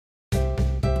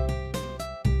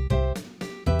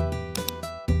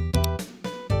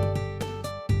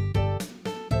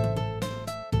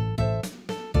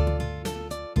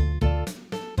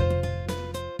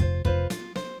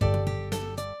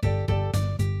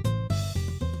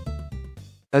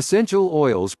Essential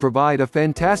oils provide a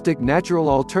fantastic natural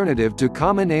alternative to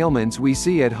common ailments we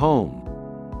see at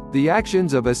home. The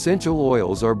actions of essential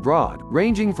oils are broad,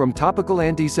 ranging from topical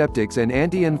antiseptics and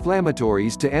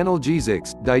anti-inflammatories to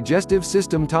analgesics, digestive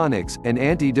system tonics, and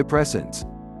antidepressants.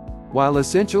 While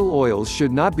essential oils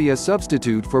should not be a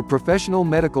substitute for professional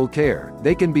medical care,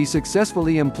 they can be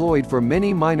successfully employed for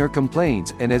many minor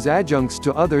complaints and as adjuncts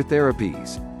to other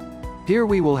therapies. Here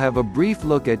we will have a brief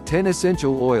look at 10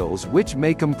 essential oils which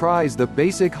may comprise the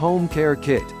basic home care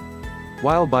kit.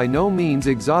 While by no means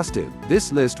exhaustive,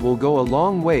 this list will go a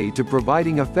long way to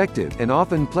providing effective and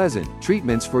often pleasant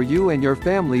treatments for you and your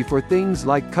family for things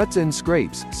like cuts and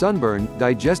scrapes, sunburn,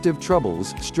 digestive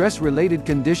troubles, stress-related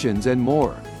conditions and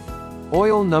more.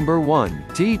 Oil number 1,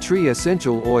 Tea Tree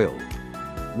Essential Oil.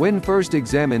 When first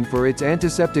examined for its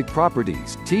antiseptic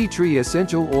properties, tea tree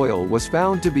essential oil was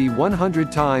found to be 100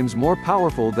 times more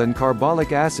powerful than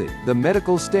carbolic acid, the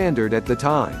medical standard at the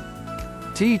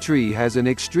time. Tea tree has an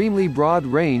extremely broad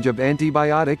range of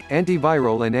antibiotic,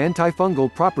 antiviral and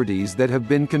antifungal properties that have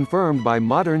been confirmed by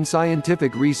modern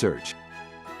scientific research.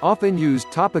 Often used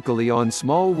topically on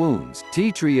small wounds,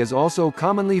 tea tree is also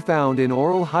commonly found in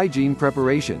oral hygiene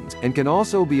preparations, and can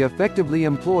also be effectively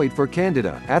employed for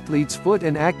candida, athlete's foot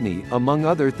and acne, among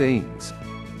other things.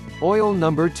 Oil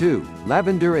number 2,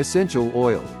 Lavender Essential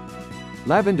Oil.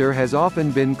 Lavender has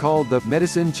often been called the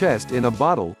medicine chest in a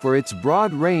bottle for its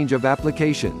broad range of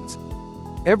applications.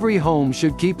 Every home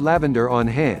should keep lavender on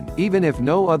hand, even if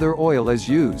no other oil is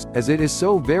used, as it is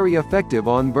so very effective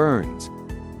on burns.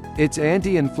 Its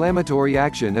anti-inflammatory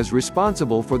action is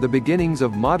responsible for the beginnings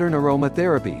of modern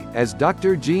aromatherapy, as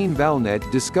Dr. Jean Valnet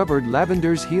discovered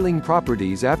lavender's healing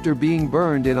properties after being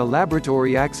burned in a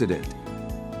laboratory accident.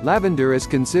 Lavender is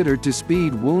considered to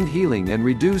speed wound healing and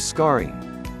reduce scarring.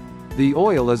 The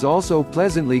oil is also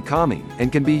pleasantly calming,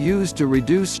 and can be used to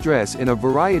reduce stress in a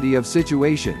variety of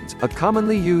situations. A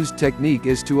commonly used technique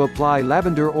is to apply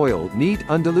lavender oil, neat,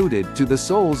 undiluted, to the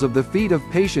soles of the feet of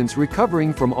patients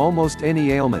recovering from almost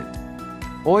any ailment.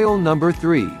 Oil number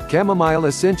 3, Chamomile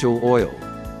Essential Oil.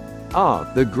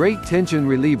 The great tension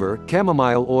reliever,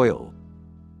 chamomile oil.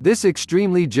 This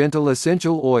extremely gentle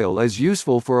essential oil is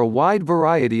useful for a wide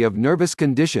variety of nervous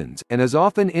conditions, and is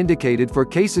often indicated for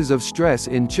cases of stress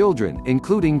in children,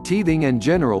 including teething and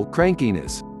general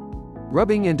crankiness.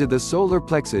 Rubbing into the solar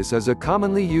plexus is a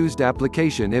commonly used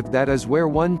application if that is where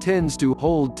one tends to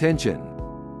hold tension.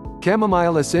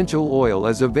 Chamomile essential oil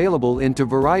is available into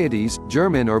varieties,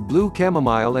 German or blue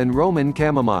chamomile and Roman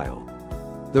chamomile.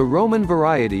 The Roman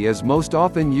variety is most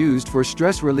often used for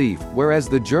stress relief, whereas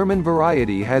the German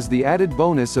variety has the added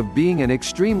bonus of being an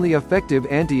extremely effective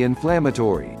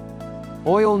anti-inflammatory.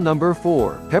 Oil number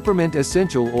 4, Peppermint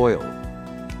Essential Oil.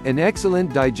 An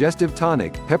excellent digestive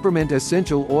tonic, peppermint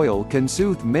essential oil can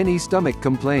soothe many stomach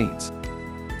complaints.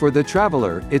 For the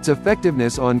traveler, its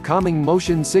effectiveness on calming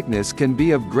motion sickness can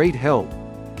be of great help.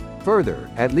 Further,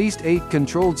 at least 8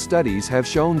 controlled studies have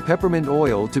shown peppermint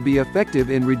oil to be effective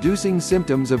in reducing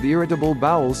symptoms of irritable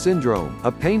bowel syndrome,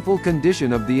 a painful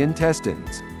condition of the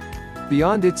intestines.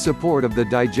 Beyond its support of the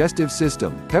digestive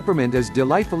system, peppermint is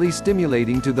delightfully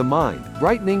stimulating to the mind,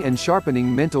 brightening and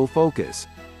sharpening mental focus.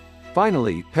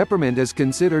 Finally, peppermint is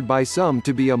considered by some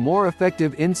to be a more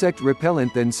effective insect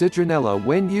repellent than citronella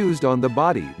when used on the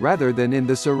body, rather than in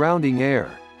the surrounding air.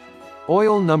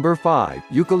 Oil number 5,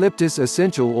 Eucalyptus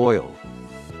Essential Oil.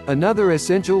 Another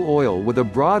essential oil with a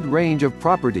broad range of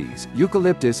properties,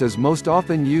 eucalyptus is most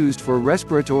often used for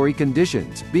respiratory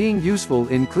conditions, being useful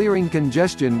in clearing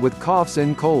congestion with coughs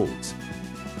and colds.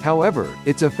 However,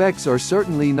 its effects are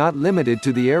certainly not limited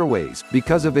to the airways.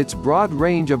 Because of its broad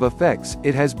range of effects,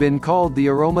 it has been called the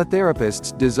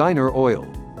aromatherapist's designer oil.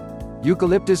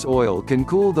 Eucalyptus oil can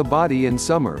cool the body in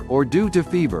summer, or due to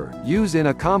fever, use in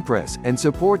a compress, and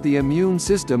support the immune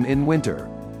system in winter.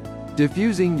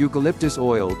 Diffusing eucalyptus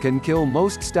oil can kill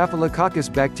most Staphylococcus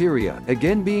bacteria,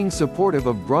 again being supportive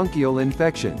of bronchial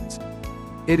infections.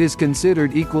 It is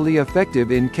considered equally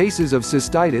effective in cases of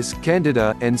cystitis,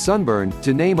 candida, and sunburn,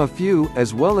 to name a few,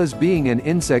 as well as being an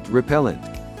insect repellent.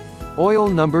 Oil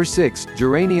number 6,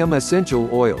 Geranium Essential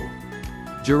Oil.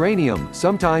 Geranium,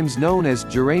 sometimes known as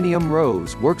geranium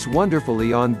rose, works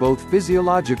wonderfully on both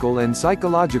physiological and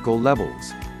psychological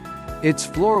levels. Its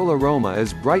floral aroma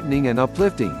is brightening and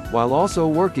uplifting, while also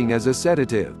working as a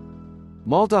sedative.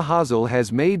 Malta Hazel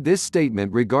has made this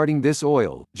statement regarding this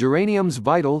oil: geranium's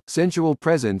vital, sensual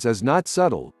presence is not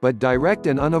subtle, but direct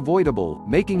and unavoidable,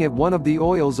 making it one of the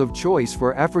oils of choice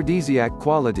for aphrodisiac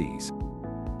qualities.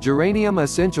 Geranium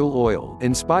essential oil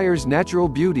inspires natural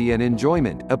beauty and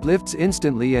enjoyment, uplifts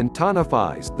instantly and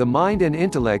tonifies the mind and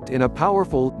intellect in a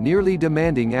powerful, nearly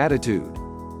demanding attitude.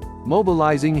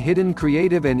 mobilizing hidden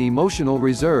creative and emotional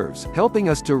reserves, helping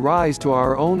us to rise to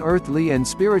our own earthly and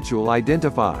spiritual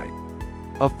identify.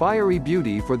 A fiery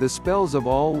beauty for the spells of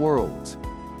all worlds.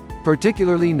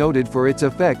 Particularly noted for its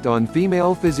effect on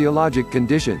female physiologic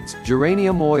conditions,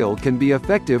 geranium oil can be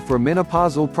effective for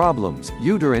menopausal problems,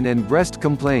 uterine and breast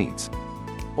complaints.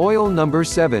 Oil number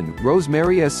 7,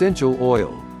 rosemary essential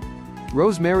oil.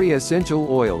 Rosemary essential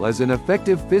oil is an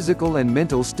effective physical and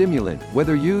mental stimulant,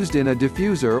 whether used in a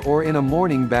diffuser or in a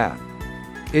morning bath.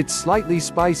 Its slightly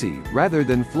spicy, rather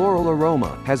than floral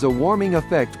aroma, has a warming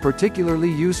effect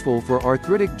particularly useful for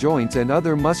arthritic joints and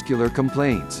other muscular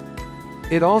complaints.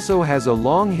 It also has a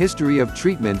long history of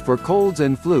treatment for colds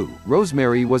and flu.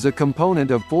 Rosemary was a component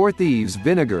of 4 thieves'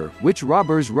 vinegar, which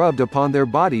robbers rubbed upon their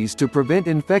bodies to prevent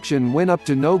infection when up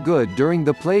to no good during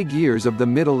the plague years of the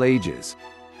Middle Ages.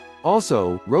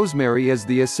 Also, rosemary is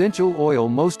the essential oil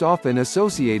most often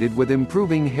associated with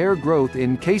improving hair growth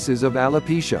in cases of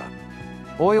alopecia.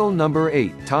 Oil number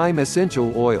 8, thyme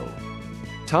essential oil.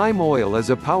 Thyme oil is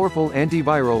a powerful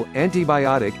antiviral,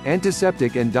 antibiotic,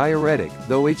 antiseptic and diuretic,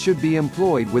 though it should be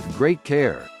employed with great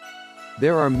care.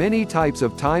 There are many types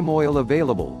of thyme oil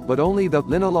available, but only the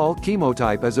linalool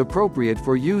chemotype is appropriate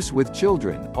for use with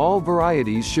children. All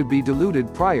varieties should be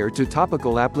diluted prior to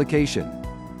topical application.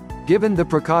 Given the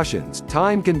precautions,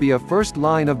 thyme can be a first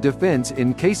line of defense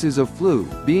in cases of flu,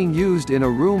 being used in a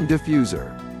room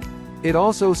diffuser. It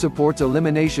also supports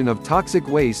elimination of toxic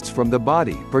wastes from the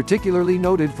body, particularly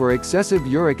noted for excessive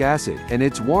uric acid, and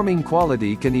its warming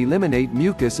quality can eliminate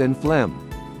mucus and phlegm.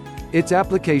 Its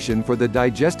application for the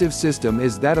digestive system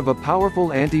is that of a powerful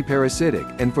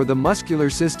antiparasitic, and for the muscular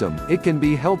system, it can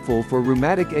be helpful for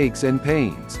rheumatic aches and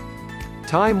pains.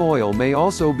 Thyme oil may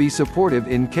also be supportive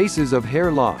in cases of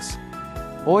hair loss.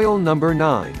 Oil number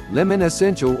 9, lemon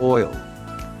essential oil.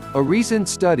 A recent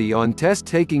study on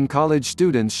test-taking college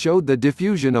students showed the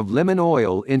diffusion of lemon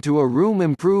oil into a room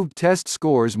improved test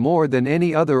scores more than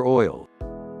any other oil.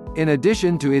 In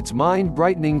addition to its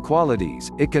mind-brightening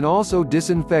qualities, it can also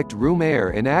disinfect room air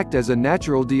and act as a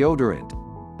natural deodorant.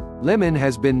 Lemon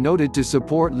has been noted to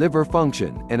support liver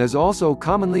function, and is also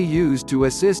commonly used to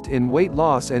assist in weight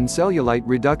loss and cellulite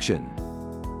reduction.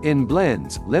 In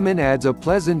blends, lemon adds a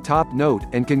pleasant top note,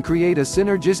 and can create a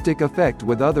synergistic effect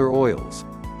with other oils.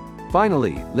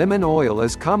 Finally, lemon oil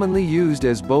is commonly used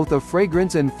as both a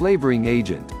fragrance and flavoring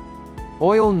agent.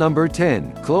 Oil number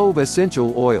 10, clove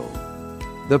essential oil.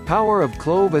 The power of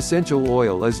clove essential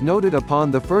oil is noted upon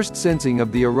the first sensing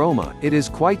of the aroma. It is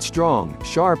quite strong,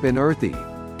 sharp and earthy.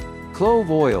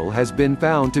 Clove oil has been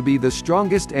found to be the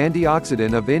strongest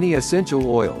antioxidant of any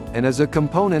essential oil, and is a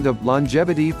component of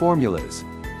longevity formulas.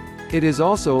 It is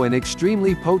also an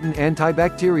extremely potent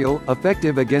antibacterial,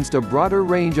 effective against a broader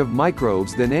range of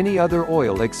microbes than any other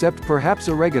oil except perhaps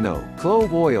oregano.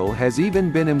 Clove oil has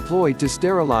even been employed to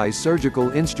sterilize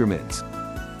surgical instruments.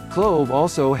 Clove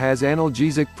also has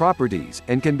analgesic properties,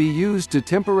 and can be used to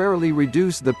temporarily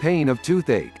reduce the pain of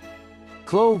toothache.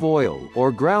 Clove oil,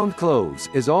 or ground cloves,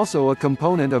 is also a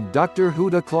component of Dr.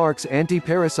 Huda Clark's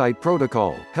anti-parasite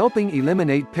protocol, helping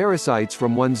eliminate parasites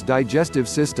from one's digestive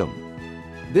system.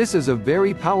 This is a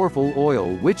very powerful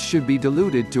oil which should be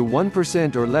diluted to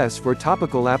 1% or less for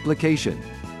topical application.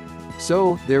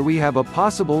 So, there we have a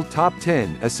possible top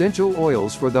 10 essential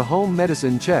oils for the home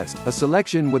medicine chest, a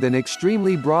selection with an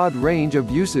extremely broad range of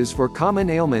uses for common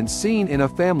ailments seen in a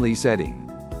family setting.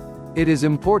 It is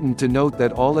important to note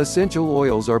that all essential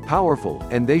oils are powerful,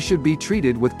 and they should be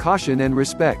treated with caution and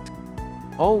respect.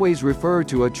 Always refer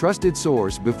to a trusted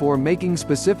source before making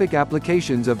specific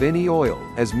applications of any oil,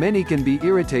 as many can be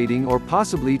irritating or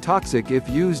possibly toxic if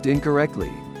used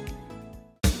incorrectly.